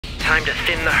time to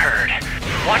thin the herd.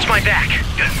 Watch my back.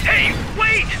 Hey,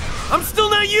 wait! I'm still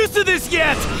not used to this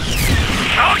yet!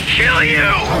 I'll kill you!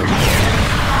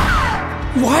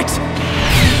 What?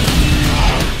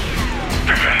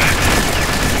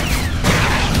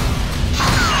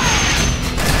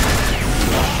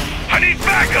 I need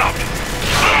backup!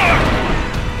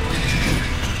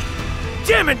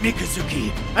 Damn it,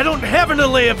 Mikazuki! I don't have an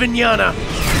Alea Vignana!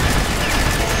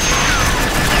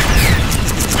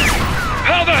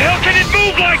 How the hell can it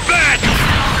move like that?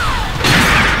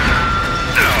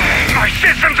 My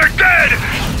systems are dead!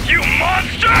 You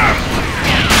monster!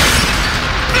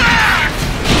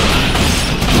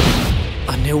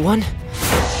 A new one?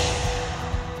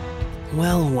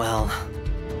 Well, well.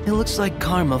 It looks like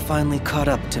karma finally caught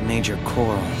up to Major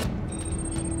Coral.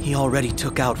 He already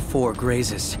took out 4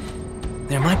 grazes.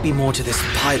 There might be more to this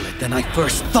pilot than I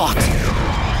first thought!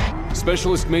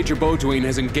 Specialist Major Beaudoin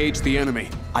has engaged the enemy.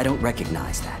 I don't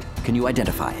recognize that. Can you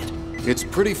identify it? It's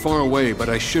pretty far away, but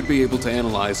I should be able to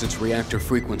analyze its reactor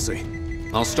frequency.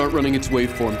 I'll start running its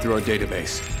waveform through our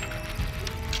database.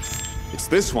 It's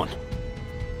this one.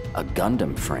 A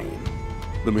Gundam Frame.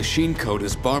 The machine code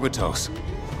is Barbatos.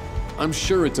 I'm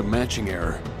sure it's a matching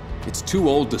error. It's too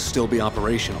old to still be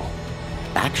operational.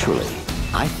 Actually,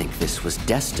 I think this was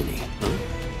destiny.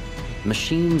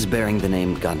 Machines bearing the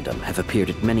name Gundam have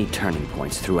appeared at many turning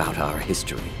points throughout our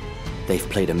history. They've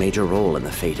played a major role in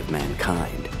the fate of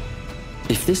mankind.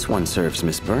 If this one serves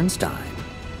Miss Bernstein,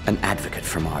 an advocate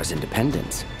for Mars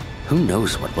independence, who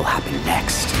knows what will happen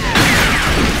next?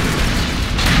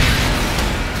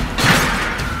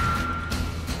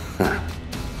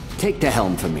 Take the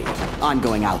helm for me. I'm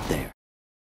going out there.